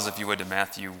If you would, to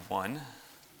Matthew 1.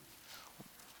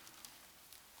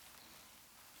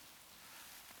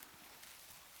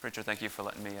 Preacher, thank you for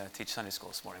letting me teach Sunday school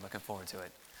this morning. Looking forward to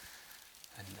it.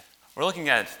 And we're looking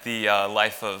at the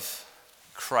life of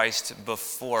Christ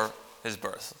before his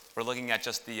birth. We're looking at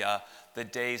just the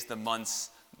days, the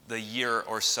months, the year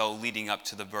or so leading up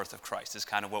to the birth of Christ is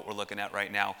kind of what we're looking at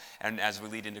right now, and as we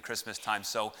lead into Christmas time.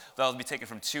 So that'll be taken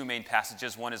from two main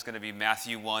passages. One is going to be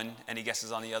Matthew 1. Any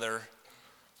guesses on the other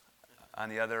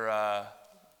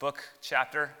book,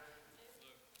 chapter?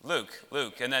 Luke.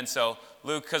 And then so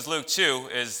Luke, because Luke 2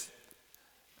 is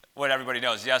what everybody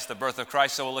knows. Yes, the birth of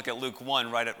Christ. So we'll look at Luke 1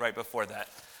 right before that.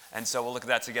 And so we'll look at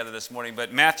that together this morning.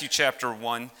 But Matthew chapter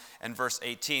 1 and verse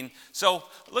 18. So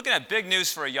looking at big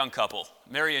news for a young couple,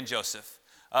 Mary and Joseph.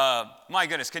 My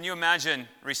goodness, can you imagine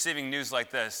receiving news like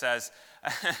this? As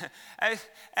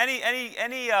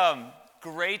any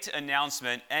great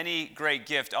announcement, any great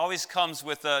gift always comes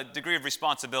with a degree of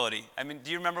responsibility. I mean,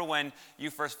 do you remember when you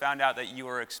first found out that you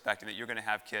were expecting, that you're going to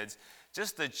have kids?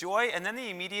 Just the joy and then the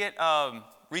immediate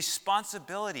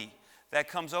responsibility that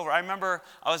comes over. I remember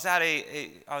I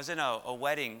was in a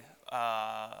wedding.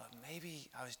 Maybe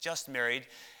I was just married,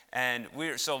 and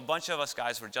so a bunch of us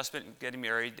guys were just getting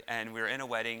married, and we were in a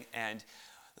wedding, and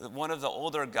one of the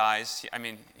older guys,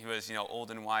 he was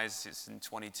old and wise. He's in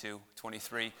 22,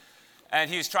 23. And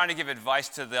he was trying to give advice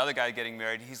to the other guy getting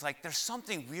married. He's like, there's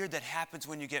something weird that happens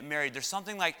when you get married. There's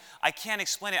something like, I can't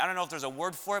explain it. I don't know if there's a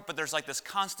word for it, but there's like this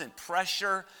constant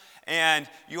pressure, and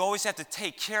you always have to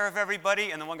take care of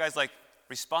everybody. And the one guy's like,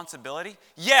 responsibility?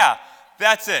 Yeah,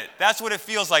 that's it. That's what it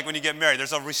feels like when you get married.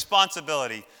 There's a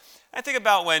responsibility. I think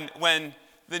about when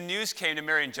the news came to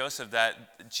Mary and Joseph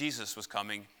that Jesus was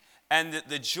coming, and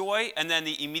the joy and then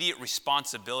the immediate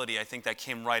responsibility, I think, that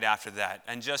came right after that.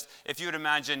 And just, if you would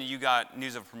imagine you got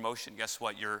news of promotion, guess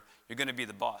what? You're going to be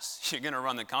the boss. You're going to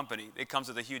run the company. It comes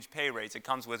with a huge pay raise. It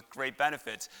comes with great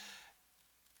benefits.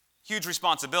 Huge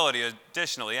responsibility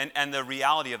additionally, and the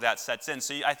reality of that sets in.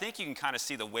 So I think you can kind of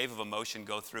see the wave of emotion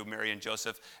go through Mary and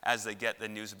Joseph as they get the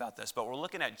news about this. But we're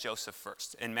looking at Joseph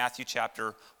first. In Matthew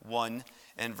chapter 1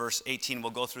 and verse 18, we'll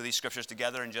go through these scriptures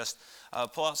together and just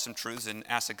pull out some truths and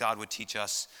ask that God would teach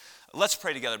us. Let's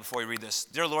pray together before we read this.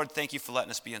 Dear Lord, thank you for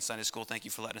letting us be in Sunday school. Thank you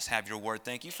for letting us have your word.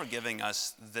 Thank you for giving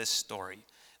us this story,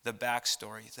 the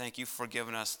backstory. Thank you for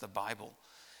giving us the Bible.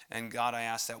 And God, I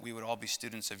ask that we would all be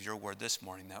students of your word this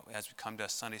morning, that as we come to a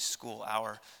Sunday school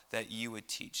hour, that you would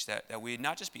teach, that we would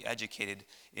not just be educated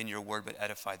in your word, but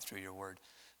edified through your word.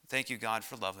 Thank you, God,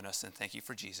 for loving us, and thank you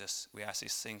for Jesus. We ask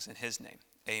these things in his name.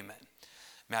 Amen.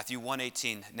 Matthew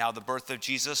 1:18. Now the birth of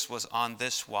Jesus was on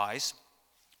this wise.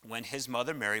 When his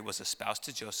mother Mary was espoused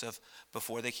to Joseph,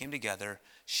 before they came together,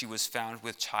 she was found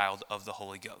with child of the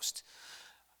Holy Ghost.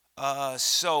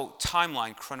 So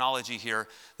timeline, chronology here.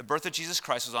 The birth of Jesus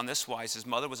Christ was on this wise. His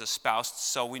mother was espoused,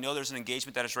 so we know there's an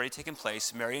engagement that has already taken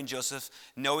place. Mary and Joseph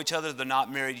know each other. They're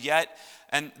not married yet.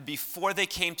 And before they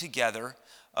came together,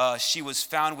 she was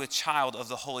found with child of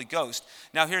the Holy Ghost.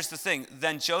 Now here's the thing.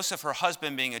 Then Joseph, her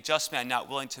husband, being a just man, not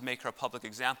willing to make her a public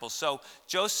example. So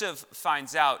Joseph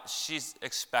finds out she's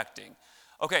expecting.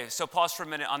 Okay, so pause for a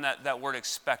minute on that word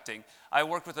expecting. I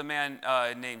worked with a man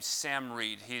named Sam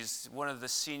Reed. He's one of the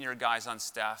senior guys on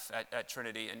staff at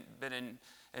Trinity and been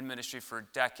in ministry for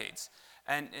decades.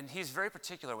 And he's very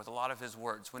particular with a lot of his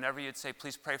words. Whenever you'd say,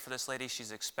 please pray for this lady,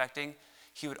 she's expecting,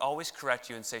 he would always correct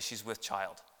you and say she's with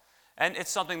child. And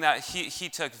it's something that he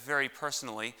took very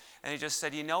personally. And he just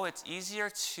said, it's easier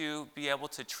to be able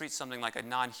to treat something like a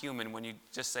non-human when you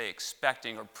just say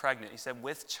expecting or pregnant. He said,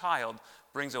 with child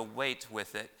brings a weight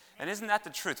with it. And isn't that the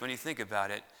truth when you think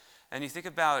about it? And you think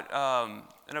about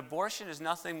an abortion is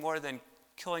nothing more than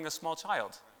killing a small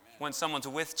child when someone's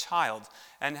with child,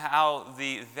 and how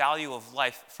the value of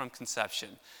life from conception.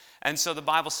 And so the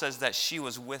Bible says that she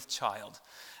was with child.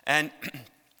 And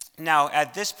now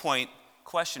at this point,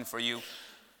 question for you,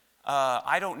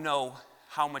 I don't know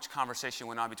how much conversation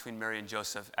went on between Mary and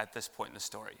Joseph at this point in the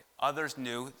story. Others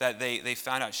knew that they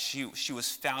found out she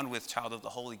was found with child of the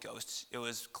Holy Ghost. It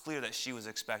was clear that she was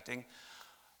expecting.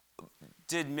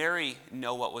 Did Mary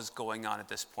know what was going on at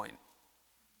this point?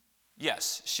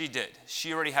 Yes, she did.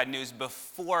 She already had news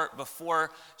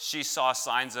before she saw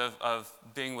signs of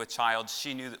being with child.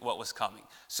 She knew what was coming.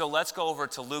 So let's go over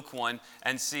to Luke 1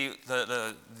 and see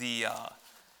the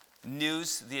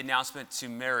news, the announcement to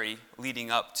Mary leading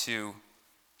up to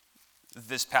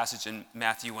this passage in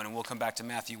Matthew 1, and we'll come back to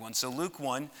Matthew 1. So Luke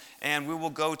 1, and we will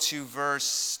go to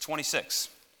verse 26.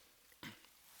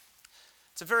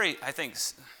 It's a very, I think,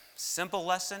 simple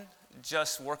lesson,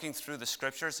 just working through the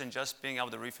scriptures and just being able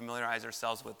to refamiliarize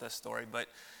ourselves with this story. But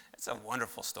It's a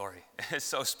wonderful story. It's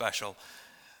so special.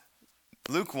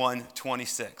 Luke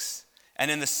 1:26.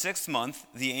 And in the 6th month,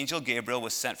 the angel Gabriel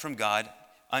was sent from God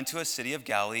unto a city of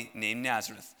Galilee named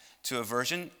Nazareth, to a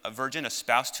virgin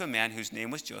espoused to a man whose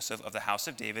name was Joseph of the house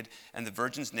of David, and the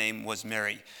virgin's name was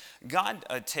Mary. God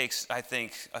takes, I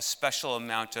think, a special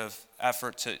amount of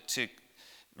effort to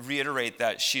reiterate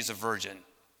that she's a virgin.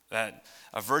 That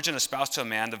a virgin espoused to a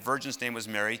man, the virgin's name was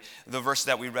Mary, the verse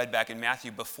that we read back in Matthew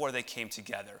before they came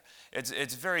together.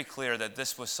 It's very clear that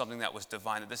this was something that was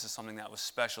divine, that this is something that was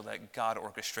special, that God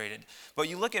orchestrated. But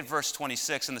you look at verse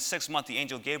 26, in the 6th month, the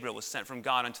angel Gabriel was sent from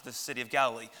God unto the city of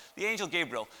Galilee. The angel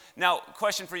Gabriel. Now,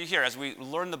 question for you here, as we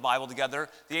learn the Bible together,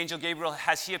 the angel Gabriel,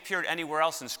 has he appeared anywhere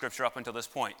else in Scripture up until this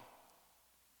point?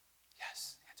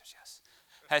 Yes, the answer is yes.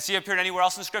 Has he appeared anywhere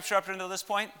else in Scripture up until this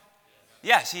point?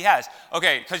 Yes, he has.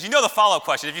 Okay, because you know the follow-up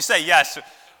question. If you say yes,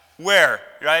 where,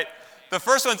 right? The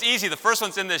first one's easy. The first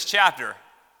one's in this chapter.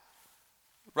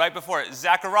 Right before it,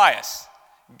 Zacharias.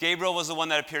 Gabriel was the one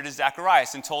that appeared to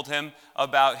Zacharias and told him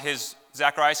about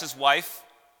Zacharias' wife,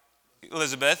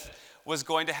 Elizabeth, was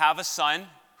going to have a son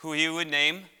who he would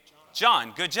name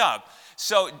John. Good job.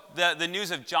 So the news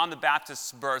of John the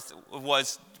Baptist's birth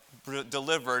was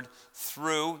delivered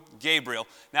through Gabriel.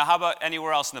 Now, how about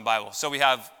anywhere else in the Bible? So we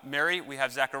have Mary, we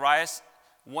have Zacharias.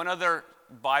 One other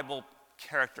Bible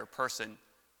character, person,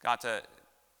 got to...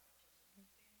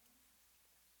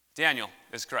 Daniel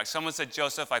is correct. Someone said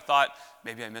Joseph. I thought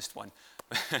maybe I missed one.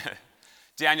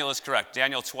 Daniel is correct.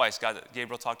 Daniel twice.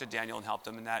 Gabriel talked to Daniel and helped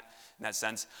him in that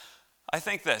sense. I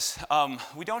think this,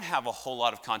 we don't have a whole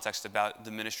lot of context about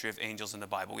the ministry of angels in the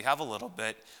Bible. We have a little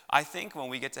bit. I think when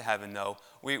we get to heaven, though,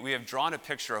 we have drawn a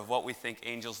picture of what we think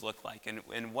angels look like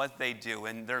and what they do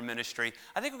in their ministry.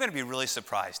 I think we're going to be really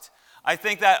surprised. I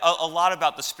think that a lot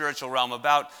about the spiritual realm,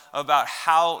 about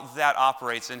how that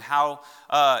operates and how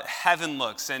heaven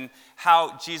looks and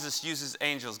how Jesus uses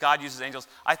angels, God uses angels.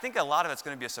 I think a lot of it's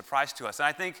going to be a surprise to us. And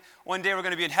I think one day we're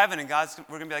going to be in heaven and we're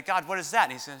going to be like, God, what is that?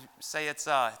 And he's going to say, it's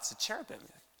a cherubim.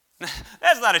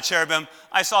 That's not a cherubim.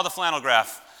 I saw the flannel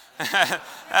graph.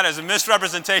 That is a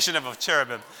misrepresentation of a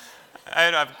cherubim.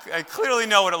 I clearly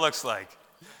know what it looks like.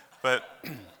 But...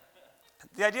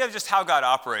 the idea of just how God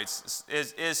operates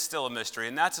is still a mystery,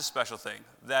 and that's a special thing,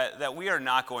 that we are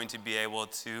not going to be able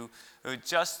to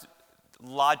just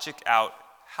logic out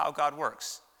how God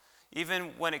works.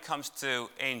 Even when it comes to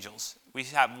angels, we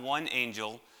have one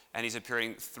angel, and he's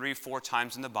appearing 3-4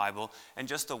 times in the Bible, and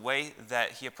just the way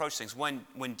that he approached things. When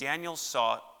Daniel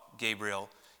saw Gabriel,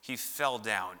 he fell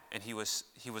down, and he was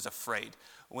afraid.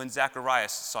 When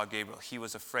Zacharias saw Gabriel, he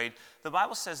was afraid. The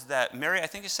Bible says that Mary, I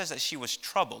think it says that she was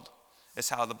troubled. Is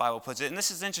how the Bible puts it. And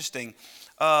this is interesting.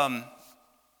 Let's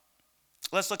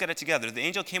look at it together. The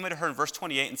angel came unto her in verse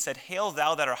 28 and said, Hail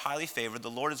thou that art highly favored, the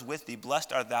Lord is with thee,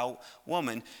 blessed art thou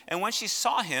woman. And when she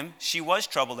saw him, she was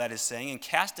troubled at his saying, and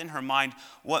cast in her mind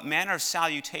what manner of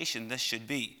salutation this should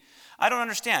be. I don't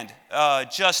understand.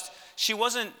 She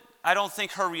wasn't, I don't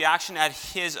think her reaction at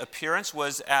his appearance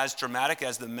was as dramatic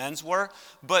as the men's were,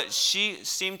 but she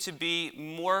seemed to be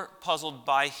more puzzled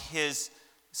by his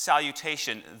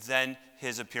salutation than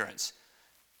his appearance.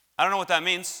 I don't know what that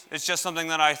means. It's just something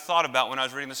that I thought about when I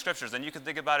was reading the scriptures, and you can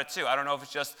think about it too. I don't know if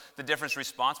it's just the different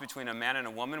response between a man and a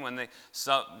woman when the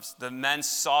men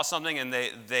saw something and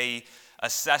they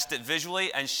assessed it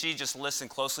visually, and she just listened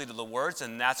closely to the words,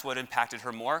 and that's what impacted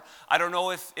her more. I don't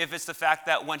know if it's the fact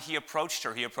that when he approached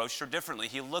her differently.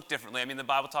 He looked differently. I mean, the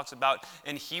Bible talks about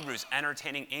in Hebrews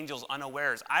entertaining angels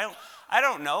unawares. I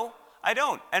don't know. I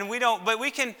don't, and we don't, but we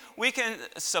can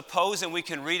suppose and we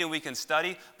can read and we can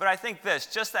study, but I think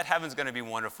just that heaven's going to be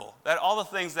wonderful, that all the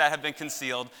things that have been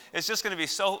concealed, it's just going to be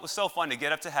so fun to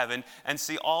get up to heaven and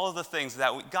see all of the things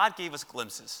that God gave us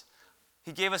glimpses.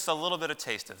 He gave us a little bit of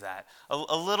taste of that,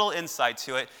 a little insight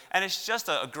to it, and it's just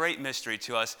a great mystery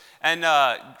to us. And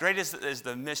great is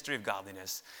the mystery of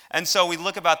godliness. And so we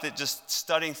look about just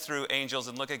studying through angels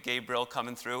and look at Gabriel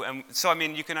coming through. And so, I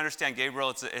mean, you can understand Gabriel,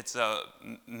 it's a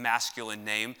masculine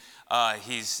name.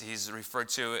 He's referred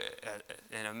to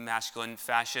in a masculine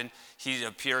fashion. He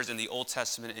appears in the Old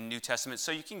Testament and New Testament.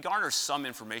 So you can garner some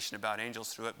information about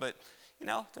angels through it, but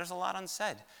there's a lot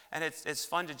unsaid. And it's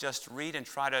fun to just read and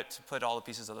try to put all the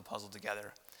pieces of the puzzle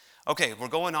together. Okay, we're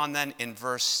going on then in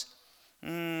verse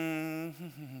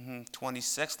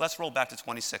 26. Let's roll back to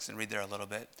 26 and read there a little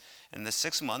bit. In the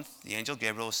 6th month, the angel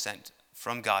Gabriel was sent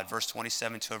from God, verse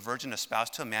 27, to a virgin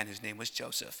espoused to a man whose name was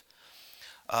Joseph.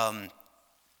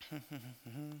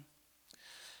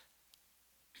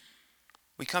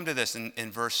 We come to this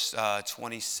in verse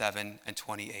 27 and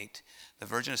 28. The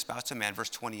virgin espoused to a man, verse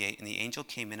 28, and the angel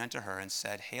came in unto her and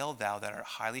said, Hail thou that art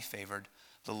highly favored,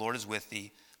 The Lord is with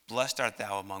thee. Blessed art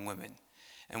thou among women.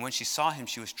 And when she saw him,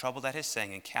 she was troubled at his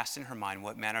saying, and cast in her mind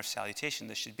what manner of salutation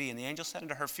this should be. And the angel said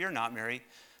unto her, Fear not, Mary,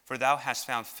 for thou hast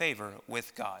found favor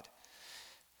with God.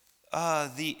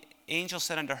 The angel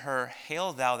said unto her,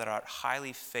 Hail thou that art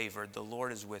highly favored, the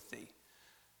Lord is with thee.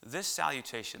 This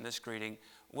salutation, this greeting,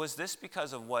 was this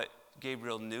because of what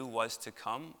Gabriel knew was to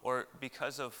come, or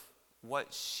because of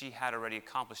what she had already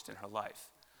accomplished in her life?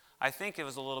 I think it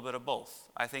was a little bit of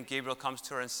both. I think Gabriel comes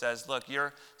to her and says, look,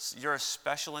 you're a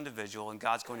special individual, and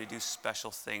God's going to do special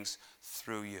things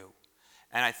through you.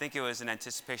 And I think it was an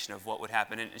anticipation of what would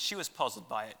happen. And she was puzzled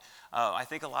by it. I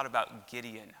think a lot about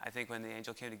Gideon. I think when the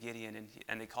angel came to Gideon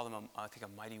and they called him,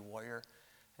 a mighty warrior,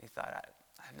 he thought,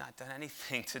 I've not done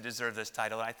anything to deserve this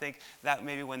title. And I think that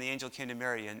maybe when the angel came to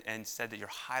Mary and said that you're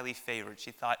highly favored, she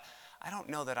thought, I don't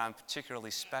know that I'm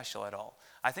particularly special at all.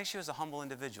 I think she was a humble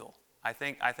individual. I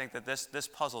think that this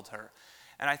puzzled her.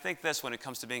 And I think this, when it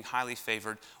comes to being highly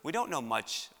favored, we don't know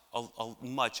much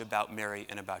about Mary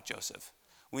and about Joseph.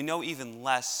 We know even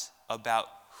less about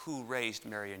who raised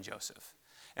Mary and Joseph.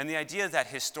 And the idea that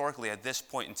historically at this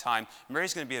point in time,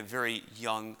 Mary's going to be a very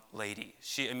young lady.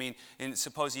 In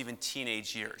suppose even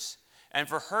teenage years. And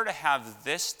for her to have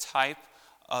this type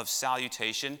of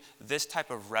salutation, this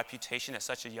type of reputation at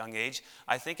such a young age,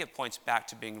 I think it points back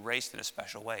to being raised in a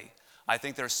special way. I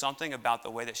think there's something about the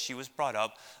way that she was brought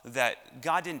up that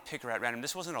God didn't pick her at random.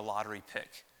 This wasn't a lottery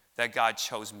pick that God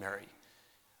chose Mary.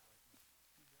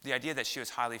 The idea that she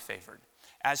was highly favored.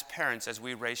 As parents, as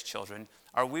we raise children,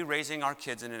 are we raising our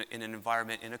kids in an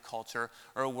environment, in a culture,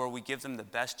 or where we give them the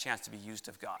best chance to be used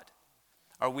of God?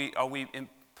 Are we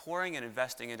pouring and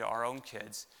investing into our own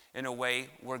kids in a way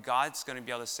where God's going to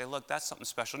be able to say, look, that's something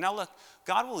special. Now look,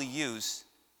 God will use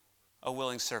a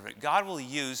willing servant. God will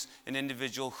use an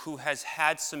individual who has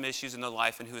had some issues in their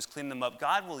life and who has cleaned them up.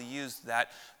 God will use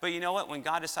that. But you know what? When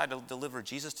God decided to deliver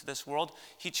Jesus to this world,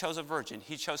 he chose a virgin.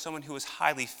 He chose someone who was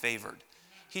highly favored.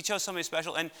 He chose somebody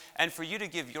special. And for you to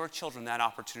give your children that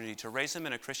opportunity to raise them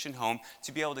in a Christian home,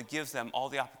 to be able to give them all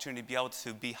the opportunity to be able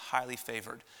to be highly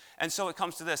favored. And so it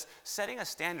comes to this, setting a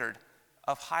standard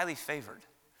of highly favored.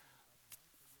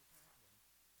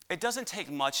 It doesn't take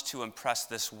much to impress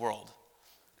this world.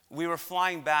 We were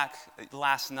flying back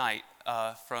last night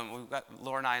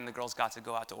Laura and I and the girls got to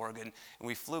go out to Oregon, and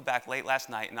we flew back late last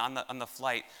night, and on the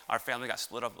flight, our family got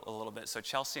split up a little bit, so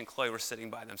Chelsea and Chloe were sitting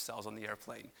by themselves on the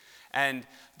airplane. And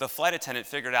the flight attendant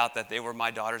figured out that they were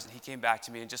my daughters, and he came back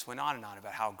to me and just went on and on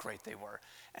about how great they were.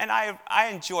 And I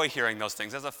enjoy hearing those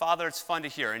things. As a father, it's fun to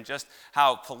hear, and just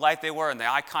how polite they were, and the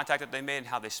eye contact that they made, and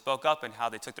how they spoke up, and how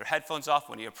they took their headphones off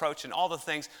when he approached, and all the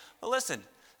things. But listen,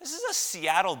 this is a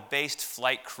Seattle-based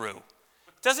flight crew.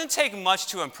 It doesn't take much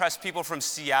to impress people from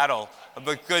Seattle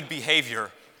about good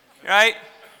behavior, right?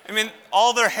 I mean,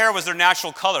 all their hair was their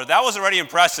natural color. That was already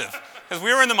impressive, because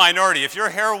we were in the minority. If your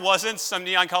hair wasn't some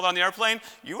neon color on the airplane,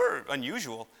 you were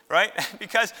unusual, right?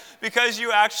 because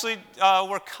you actually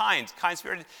were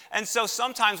kind-spirited. And so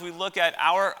sometimes we look at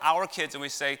our kids and we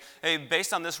say, hey,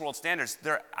 based on this world standards,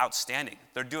 they're outstanding.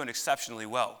 They're doing exceptionally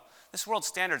well. This world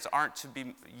standards aren't to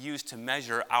be used to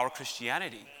measure our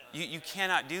Christianity. You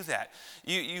cannot do that.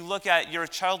 You look at your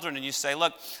children and you say,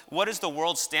 look, what is the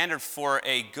world standard for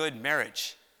a good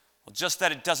marriage? Well, just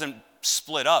that it doesn't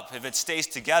split up. If it stays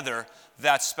together,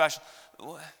 that's special.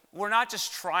 We're not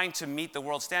just trying to meet the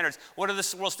world standards. What are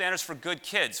the world standards for good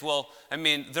kids? Well, I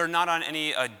mean, they're not on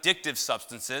any addictive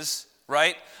substances,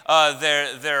 right?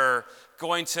 They're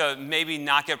going to maybe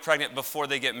not get pregnant before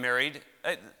they get married.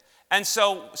 And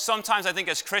so sometimes I think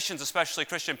as Christians, especially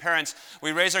Christian parents,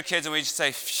 we raise our kids and we just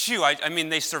say, phew, I mean,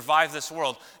 they survive this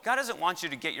world. God doesn't want you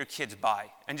to get your kids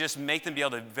by and just make them be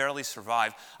able to barely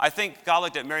survive. I think God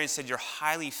looked at Mary and said, you're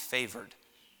highly favored.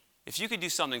 If you could do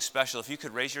something special, if you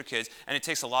could raise your kids, and it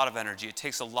takes a lot of energy, it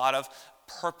takes a lot of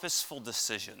purposeful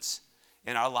decisions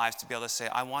in our lives to be able to say,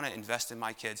 I want to invest in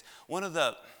my kids. One of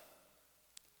the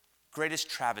greatest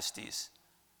travesties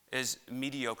is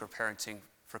mediocre parenting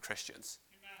for Christians.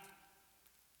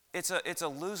 It's a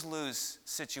lose-lose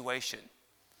situation.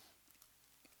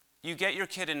 You get your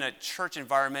kid in a church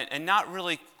environment and not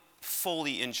really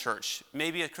fully in church.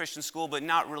 Maybe a Christian school, but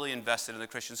not really invested in the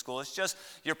Christian school. It's just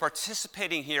you're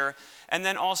participating here. And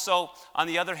then also, on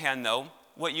the other hand, though,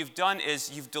 what you've done is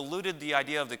you've diluted the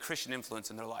idea of the Christian influence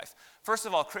in their life. First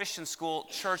of all, Christian school,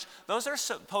 church, those are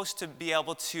supposed to be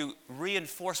able to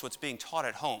reinforce what's being taught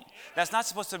at home. That's not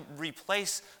supposed to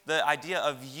replace the idea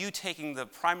of you taking the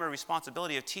primary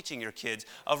responsibility of teaching your kids,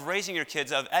 of raising your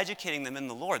kids, of educating them in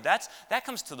the Lord. That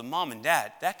comes to the mom and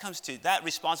dad. That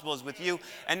responsibility is with you.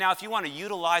 And now if you want to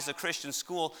utilize a Christian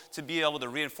school to be able to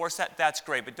reinforce that, that's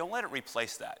great. But don't let it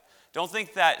replace that. Don't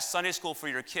think that Sunday school for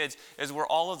your kids is where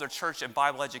all of their church and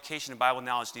Bible education and Bible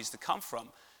knowledge needs to come from.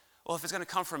 Well, if it's going to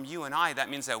come from you and I, that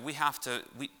means that we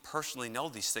personally know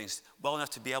these things well enough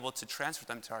to be able to transfer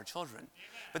them to our children.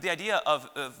 But the idea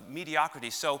of mediocrity,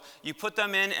 so you put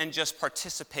them in and just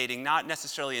participating, not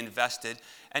necessarily invested,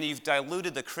 and you've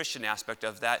diluted the Christian aspect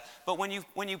of that. But when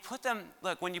you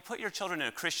put your children in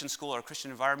a Christian school or a Christian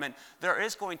environment, there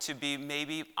is going to be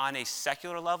maybe on a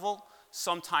secular level,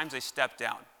 sometimes a step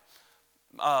down.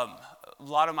 A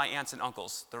lot of my aunts and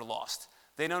uncles, they're lost.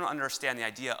 They don't understand the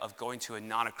idea of going to a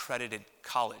non-accredited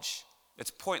college.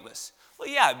 It's pointless. Well,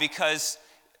 yeah, because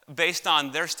based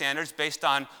on their standards, based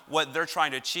on what they're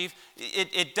trying to achieve,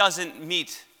 it doesn't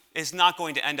meet, it's not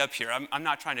going to end up here. I'm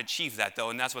not trying to achieve that, though,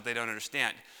 and that's what they don't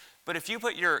understand. But if you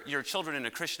put your children in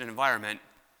a Christian environment,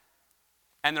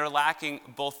 and they're lacking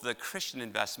both the Christian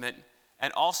investment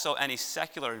and also any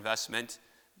secular investment,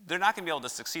 they're not going to be able to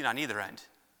succeed on either end.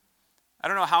 I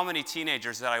don't know how many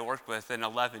teenagers that I worked with in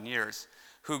 11 years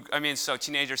so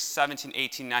teenagers 17,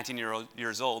 18, 19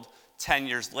 years old, 10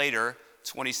 years later,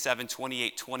 27,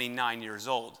 28, 29 years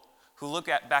old, who look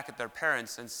back at their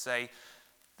parents and say,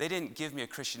 they didn't give me a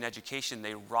Christian education,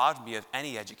 they robbed me of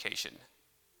any education.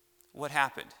 What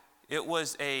happened? It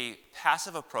was a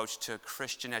passive approach to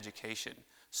Christian education.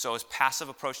 So it's passive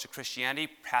approach to Christianity,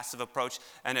 passive approach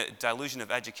and a dilution of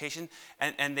education,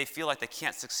 and they feel like they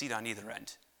can't succeed on either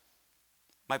end.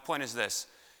 My point is this: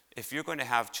 if you're going to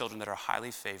have children that are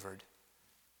highly favored,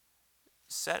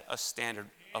 set a standard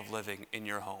of living in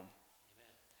your home.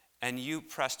 And you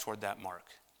press toward that mark.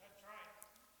 That's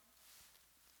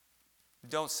right.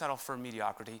 Don't settle for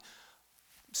mediocrity.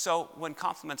 So when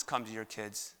compliments come to your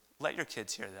kids, let your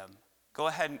kids hear them. Go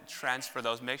ahead and transfer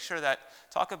those. Make sure that,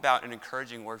 talk about an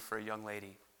encouraging word for a young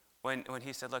lady. When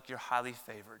he said, look, you're highly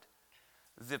favored.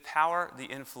 The power, the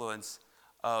influence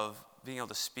of being able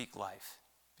to speak life,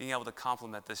 being able to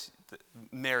compliment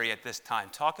Mary at this time.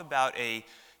 Talk about a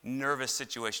nervous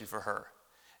situation for her.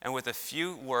 And with a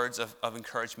few words of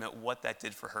encouragement, what that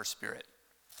did for her spirit.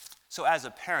 So as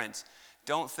a parent,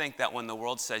 don't think that when the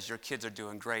world says your kids are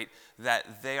doing great,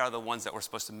 that they are the ones that we're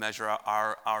supposed to measure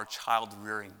our child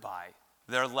rearing by.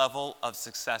 Their level of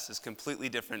success is completely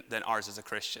different than ours as a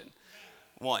Christian.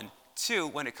 1. 2,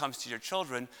 when it comes to your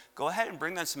children, go ahead and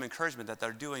bring them some encouragement that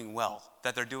they're doing well,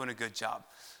 that they're doing a good job.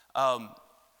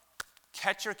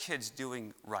 Catch your kids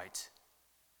doing right.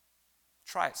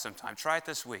 Try it sometime. Try it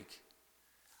this week.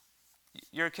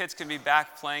 Your kids can be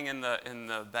back playing in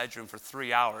the bedroom for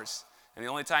 3 hours, and the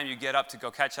only time you get up to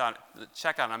go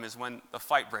check on them is when the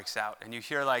fight breaks out, and you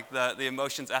hear like the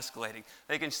emotions escalating.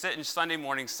 They can sit in Sunday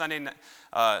morning, Sunday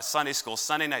school,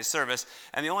 Sunday night service,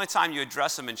 and the only time you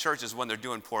address them in church is when they're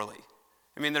doing poorly.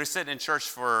 I mean, they're sitting in church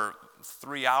for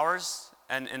 3 hours,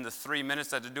 and in the 3 minutes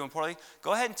that they're doing poorly,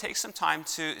 go ahead and take some time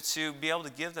to be able to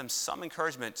give them some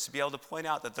encouragement, to be able to point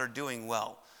out that they're doing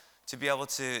well. To be able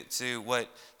to what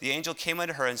the angel came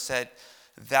unto her and said,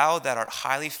 thou that art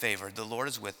highly favored, the Lord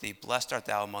is with thee, blessed art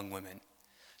thou among women.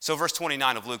 So verse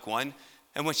 29 of Luke 1,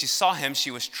 and when she saw him,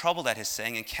 she was troubled at his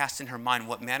saying, and cast in her mind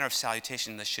what manner of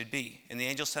salutation this should be. And the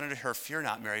angel said unto her, fear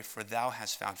not, Mary, for thou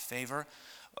hast found favor,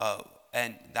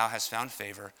 and thou hast found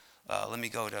favor. Let me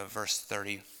go to verse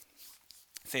 30.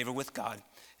 Favor with God,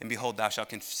 and behold, thou shalt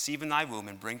conceive in thy womb,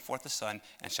 and bring forth a son,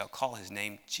 and shalt call his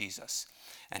name Jesus.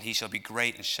 And he shall be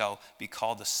great, and shall be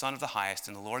called the Son of the Highest.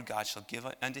 And the Lord God shall give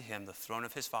unto him the throne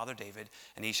of his father David,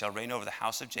 and he shall reign over the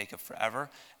house of Jacob forever,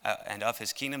 and of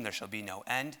his kingdom there shall be no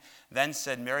end. Then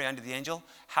said Mary unto the angel,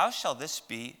 how shall this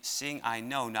be, seeing I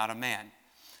know not a man?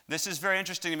 This is very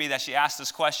interesting to me that she asked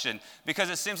this question, because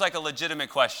it seems like a legitimate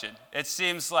question. It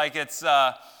seems like it's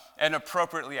an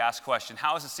appropriately asked question.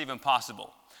 How is this even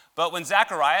possible? But when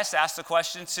Zacharias asked the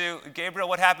question to Gabriel,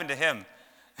 what happened to him?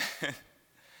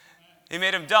 He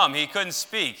made him dumb. He couldn't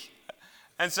speak.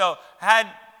 And so had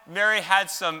Mary had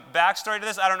some backstory to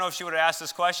this, I don't know if she would have asked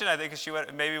this question. I think she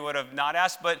would have not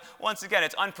asked. But once again,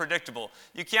 it's unpredictable.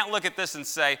 You can't look at this and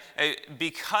say, hey,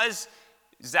 because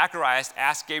Zacharias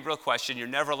asked Gabriel a question, you're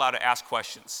never allowed to ask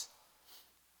questions.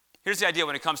 Here's the idea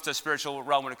when it comes to the spiritual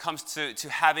realm, when it comes to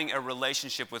having a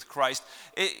relationship with Christ.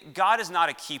 God is not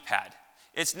a keypad.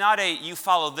 It's not you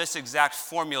follow this exact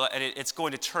formula and it's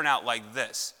going to turn out like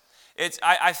this.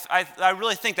 I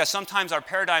really think that sometimes our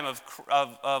paradigm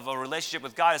of a relationship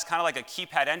with God is kind of like a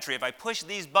keypad entry. If I push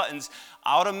these buttons,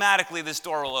 automatically this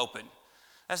door will open.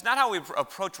 That's not how we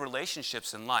approach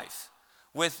relationships in life.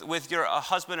 With your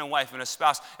husband and wife and a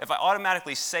spouse, if I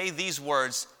automatically say these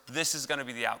words, this is going to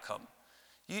be the outcome.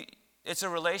 it's a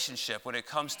relationship when it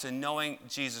comes to knowing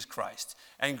Jesus Christ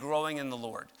and growing in the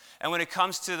Lord. And when it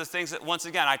comes to the things that, once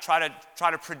again, I try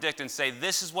to predict and say,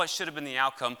 this is what should have been the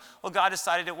outcome. Well, God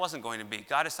decided it wasn't going to be.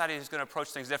 God decided he was going to approach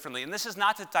things differently. And this is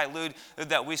not to dilute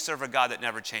that we serve a God that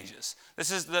never changes.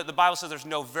 This is, the Bible says there's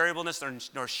no variableness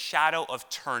nor shadow of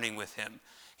turning with him.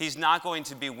 He's not going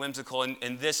to be whimsical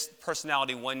in this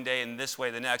personality one day and this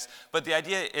way the next. But the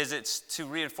idea is it's to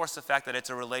reinforce the fact that it's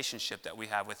a relationship that we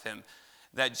have with him.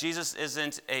 That Jesus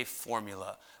isn't a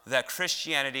formula, that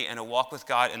Christianity and a walk with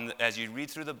God, and as you read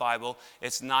through the Bible,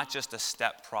 it's not just a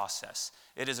step process.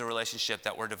 It is a relationship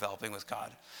that we're developing with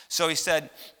God. So he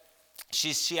said,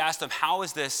 she asked him,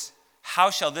 how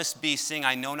shall this be, seeing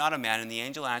I know not a man? And the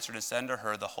angel answered and said unto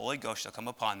her, the Holy Ghost shall come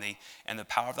upon thee, and the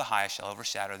power of the highest shall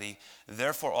overshadow thee.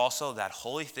 Therefore also that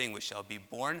holy thing which shall be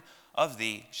born of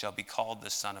thee shall be called the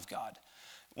Son of God.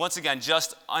 Once again,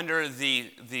 just under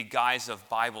the guise of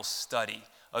Bible study,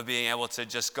 of being able to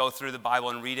just go through the Bible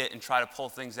and read it and try to pull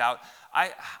things out,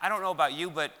 I don't know about you,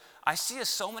 but I see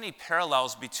so many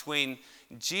parallels between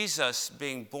Jesus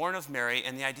being born of Mary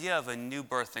and the idea of a new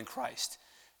birth in Christ.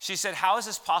 She said, how is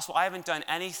this possible? I haven't done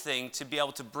anything to be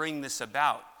able to bring this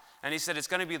about. And he said, it's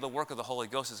going to be the work of the Holy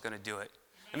Ghost is going to do it.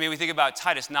 I mean, we think about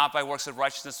Titus, not by works of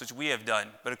righteousness which we have done,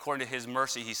 but according to his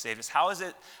mercy he saved us. How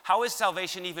is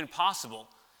salvation even possible?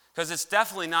 Because it's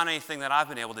definitely not anything that I've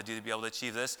been able to do to be able to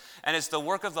achieve this. And it's the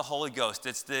work of the Holy Ghost.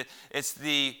 It's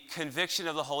the conviction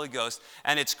of the Holy Ghost,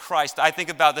 and it's Christ. I think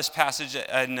about this passage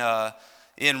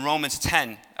in Romans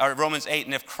 10, or Romans 8,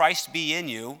 and if Christ be in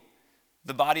you,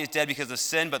 the body is dead because of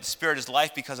sin, but the spirit is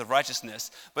life because of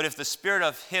righteousness. But if the spirit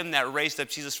of him that raised up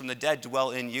Jesus from the dead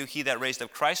dwell in you, he that raised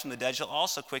up Christ from the dead shall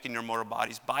also quicken your mortal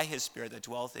bodies by his spirit that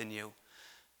dwelleth in you.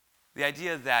 The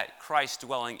idea that Christ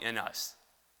dwelling in us,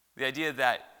 the idea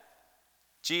that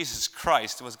Jesus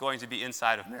Christ was going to be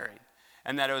inside of Mary,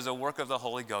 and that it was a work of the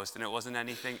Holy Ghost, and it wasn't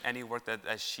any work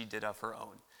that she did of her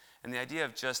own. And the idea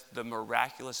of just the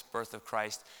miraculous birth of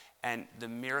Christ and the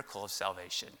miracle of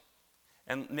salvation.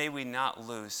 And may we not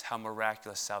lose how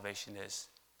miraculous salvation is.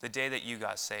 The day that you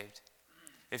got saved.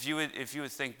 If you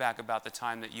would think back about the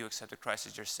time that you accepted Christ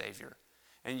as your Savior,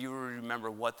 and you would remember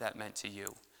what that meant to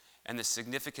you, and the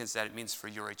significance that it means for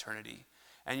your eternity.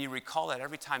 And you recall that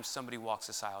every time somebody walks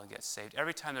this aisle and gets saved,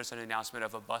 every time there's an announcement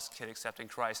of a bus kid accepting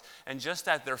Christ, and just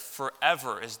that their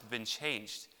forever has been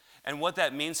changed. And what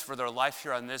that means for their life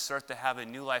here on this earth, to have a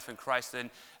new life in Christ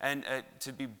and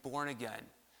to be born again,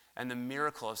 and the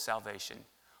miracle of salvation.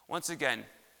 Once again,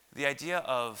 the idea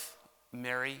of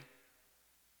Mary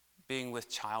being with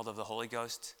child of the Holy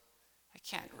Ghost, I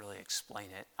can't really explain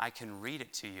it. I can read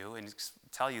it to you and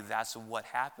tell you that's what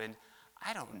happened.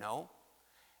 I don't know.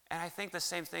 And I think the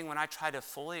same thing when I try to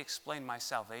fully explain my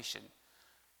salvation.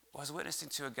 I was witnessing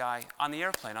to a guy on the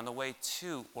airplane on the way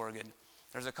to Oregon.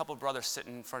 There's a couple brothers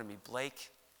sitting in front of me, Blake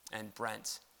and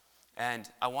Brent. And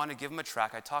I wanted to give them a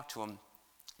track. I talked to them.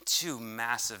 Two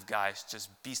massive guys, just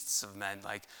beasts of men.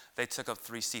 Like, they took up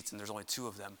 3 seats and there's only 2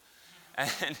 of them.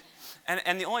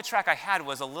 And the only track I had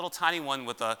was a little tiny one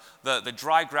with the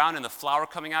dry ground and the flower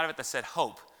coming out of it that said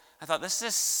hope. I thought, this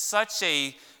is such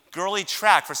a girly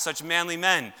track for such manly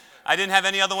men. I didn't have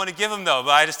any other one to give him though,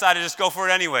 but I decided to just go for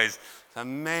it anyways. So,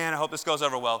 man, I hope this goes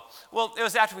over well. Well, it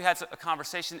was after we had a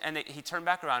conversation, and he turned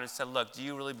back around and said, look, do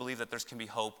you really believe that there can be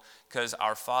hope? Because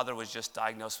our father was just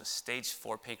diagnosed with stage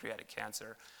 4 pancreatic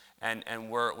cancer, and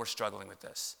we're struggling with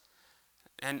this.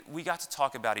 And we got to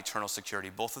talk about eternal security.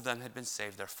 Both of them had been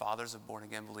saved. Their father's a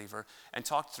born-again believer, and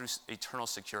talked through eternal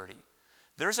security.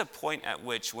 There's a point at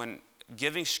which, when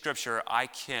giving scripture, I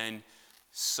can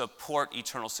support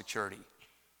eternal security.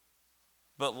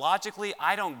 But logically,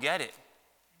 I don't get it.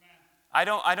 I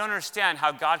don't understand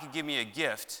how God could give me a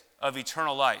gift of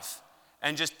eternal life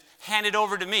and just hand it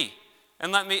over to me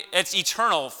and it's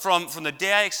eternal from the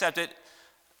day I accept it.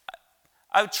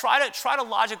 I would try to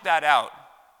logic that out,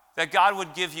 that God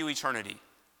would give you eternity,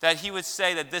 that he would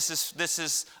say that this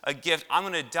is a gift. I'm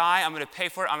going to die. I'm going to pay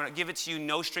for it. I'm going to give it to you,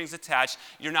 no strings attached.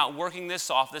 You're not working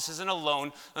this off. This isn't a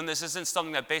loan, and this isn't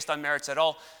something that based on merits at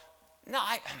all. No,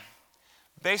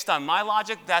 based on my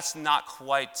logic, that's not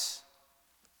quite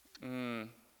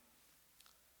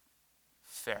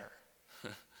fair.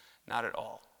 Not at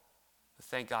all. But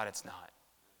thank God it's not.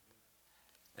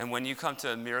 And when you come to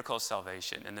the miracle of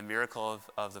salvation and the miracle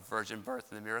of the virgin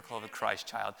birth and the miracle of a Christ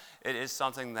child, it is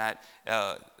something that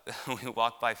we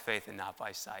walk by faith and not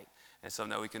by sight. And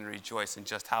something that we can rejoice in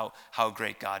just how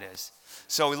great God is.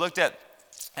 So we looked at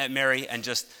Mary, and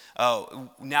just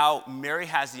now Mary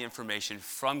has the information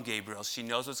from Gabriel. She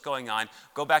knows what's going on.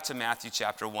 Go back to Matthew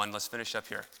chapter 1. Let's finish up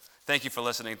here. Thank you for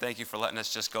listening. Thank you for letting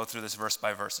us just go through this verse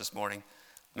by verse this morning.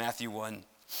 Matthew 1.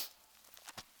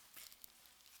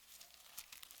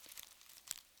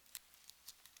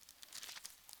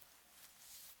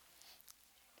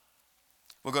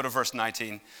 We'll go to verse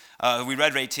 19. We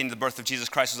read 18, the birth of Jesus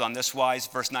Christ was on this wise.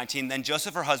 Verse 19, then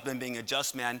Joseph, her husband, being a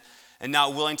just man and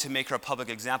not willing to make her a public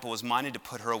example, was minded to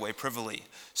put her away privily.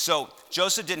 So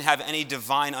Joseph didn't have any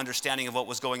divine understanding of what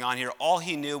was going on here. All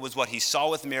he knew was what he saw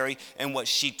with Mary, and what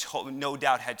she no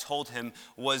doubt had told him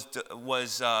was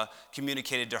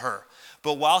communicated to her.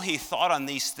 But while he thought on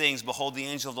these things, behold, the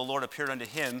angel of the Lord appeared unto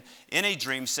him in a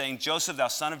dream, saying, Joseph, thou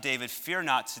son of David, fear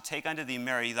not to take unto thee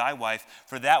Mary thy wife,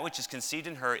 for that which is conceived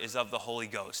in her is of the Holy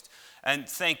Ghost. And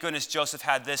thank goodness Joseph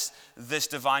had this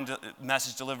divine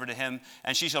message delivered to him.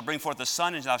 And she shall bring forth a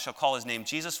son, and thou shalt call his name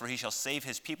Jesus, for he shall save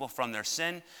his people from their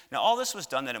sin. Now all this was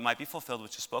done that it might be fulfilled,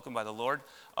 which is spoken by the Lord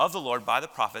by the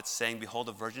prophets, saying, behold,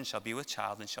 a virgin shall be with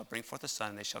child, and shall bring forth a son,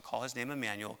 and they shall call his name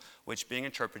Emmanuel, which being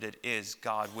interpreted is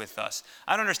God with us.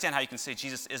 I don't understand how you can say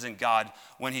Jesus isn't God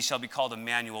when he shall be called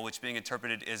Emmanuel, which being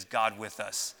interpreted is God with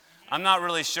us. I'm not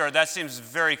really sure. That seems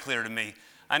very clear to me.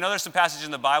 I know there's some passages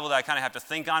in the Bible that I kind of have to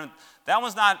think on. That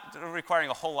one's not requiring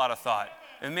a whole lot of thought.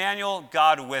 Emmanuel,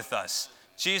 God with us.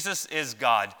 Jesus is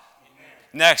God. Amen.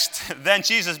 Next, then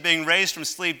Jesus, being raised from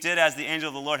sleep, did as the angel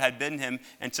of the Lord had bidden him,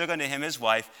 and took unto him his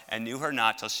wife, and knew her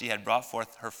not till she had brought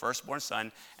forth her firstborn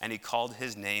son, and he called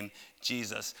his name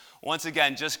Jesus. Once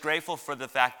again, just grateful for the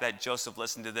fact that Joseph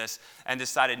listened to this and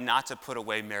decided not to put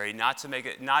away Mary, not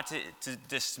to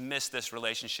dismiss this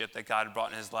relationship that God had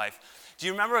brought in his life. Do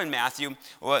you remember in Matthew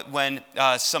when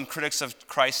some critics of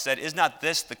Christ said, is not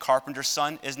this the carpenter's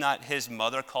son? Is not his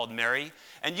mother called Mary?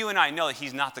 And you and I know that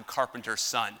he's not the carpenter's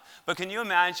son. But can you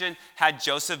imagine had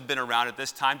Joseph been around at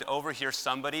this time to overhear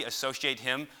somebody associate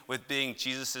him with being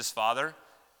Jesus' father?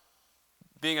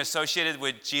 Being associated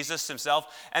with Jesus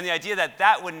himself, and the idea that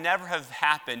that would never have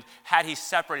happened had he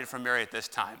separated from Mary at this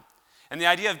time. And the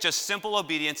idea of just simple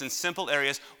obedience in simple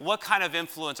areas, what kind of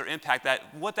influence or impact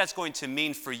what that's going to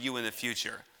mean for you in the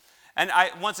future. And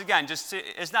once again,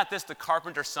 is not this the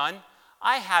carpenter's son?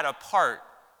 I had a part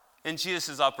in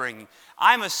Jesus' upbringing.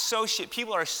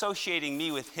 People are associating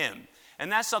me with him.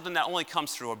 And that's something that only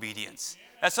comes through obedience.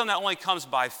 That's something that only comes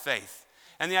by faith.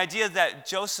 And the idea that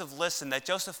Joseph listened, that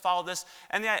Joseph followed this,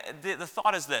 and the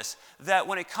thought is this, that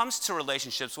when it comes to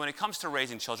relationships, when it comes to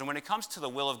raising children, when it comes to the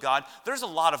will of God, there's a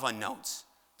lot of unknowns.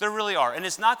 There really are. And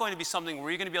it's not going to be something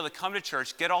where you're going to be able to come to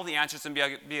church, get all the answers, and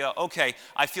be okay,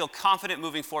 I feel confident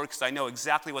moving forward because I know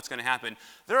exactly what's going to happen.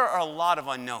 There are a lot of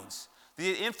unknowns.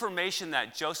 The information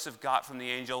that Joseph got from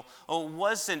the angel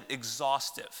wasn't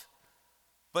exhaustive,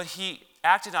 but he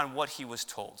acted on what he was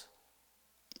told.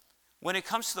 When it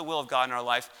comes to the will of God in our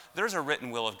life, there's a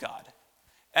written will of God.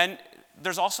 And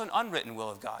there's also an unwritten will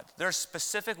of God. There's a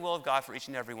specific will of God for each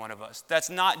and every one of us that's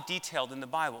not detailed in the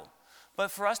Bible.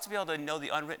 But for us to be able to know the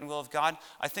unwritten will of God,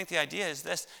 I think the idea is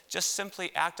this: just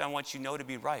simply act on what you know to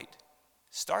be right.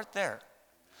 Start there.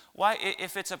 Why,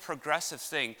 if it's a progressive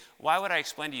thing, why would I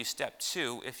explain to you step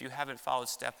 2 if you haven't followed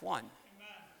step 1?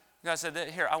 God said,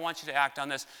 here, I want you to act on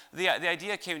this. The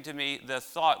idea came to me, the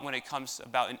thought when it comes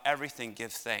about in everything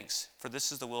give thanks. For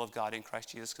this is the will of God in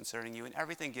Christ Jesus concerning you. In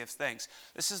everything give thanks.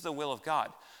 This is the will of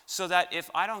God. So that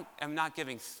if am not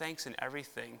giving thanks in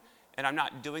everything, and I'm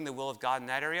not doing the will of God in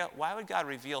that area, why would God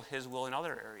reveal his will in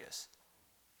other areas?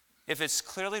 If it's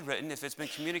clearly written, if it's been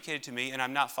communicated to me, and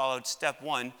I'm not followed step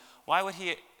 1, why would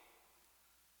he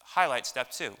highlight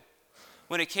step 2?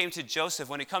 When it came to Joseph,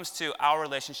 when it comes to our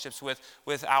relationships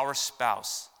with our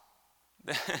spouse,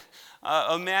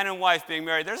 a man and wife being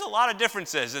married, there's a lot of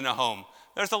differences in a home.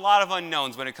 There's a lot of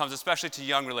unknowns when it comes, especially to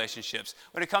young relationships,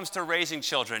 when it comes to raising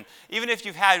children. Even if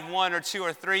you've had 1 or 2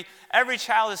 or 3, every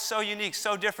child is so unique,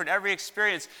 so different, every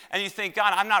experience. And you think,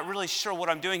 God, I'm not really sure what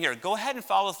I'm doing here. Go ahead and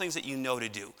follow things that you know to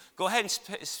do. Go ahead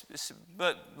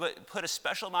and put a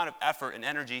special amount of effort and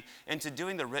energy into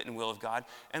doing the written will of God,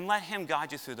 and let him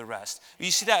guide you through the rest. You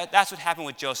see, that's what happened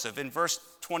with Joseph. In verse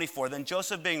 24, then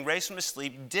Joseph, being raised from his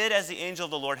sleep, did as the angel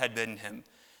of the Lord had bidden him.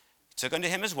 He took unto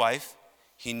him his wife.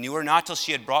 He knew her not till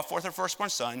she had brought forth her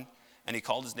firstborn son, and he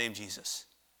called his name Jesus.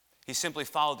 He simply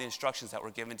followed the instructions that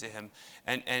were given to him,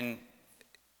 and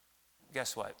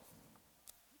guess what? It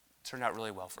turned out really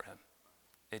well for him.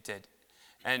 It did.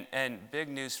 And big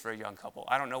news for a young couple.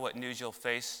 I don't know what news you'll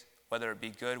face, whether it be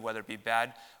good, whether it be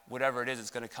bad. Whatever it is, it's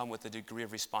going to come with a degree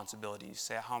of responsibility. You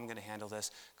say, how am I going to handle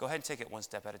this? Go ahead and take it one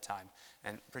step at a time.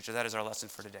 And preacher, that is our lesson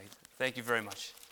for today. Thank you very much.